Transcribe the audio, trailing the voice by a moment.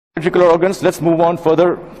Ventricular organs, let's move on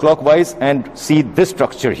further clockwise and see this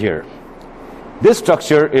structure here. This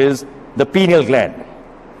structure is the pineal gland.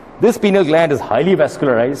 This pineal gland is highly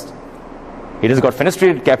vascularized. It has got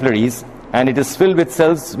fenestrated capillaries and it is filled with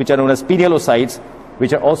cells which are known as pinealocytes,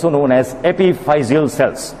 which are also known as epiphyseal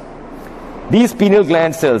cells. These pineal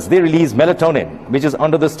gland cells, they release melatonin, which is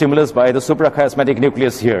under the stimulus by the suprachiasmatic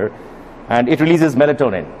nucleus here, and it releases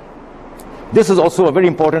melatonin. This is also a very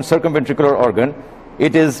important circumventricular organ.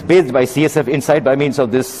 It is bathed by CSF inside by means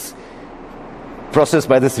of this process,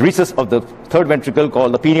 by this recess of the third ventricle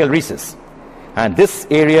called the pineal recess. And this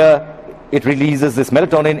area, it releases this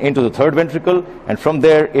melatonin into the third ventricle, and from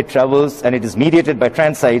there it travels and it is mediated by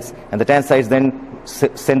transites, and the transites then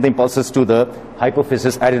send the impulses to the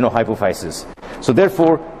hypophysis, adenohypophysis. So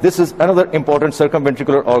therefore, this is another important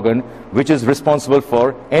circumventricular organ which is responsible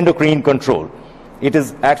for endocrine control. It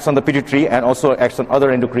acts on the pituitary and also acts on other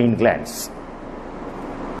endocrine glands.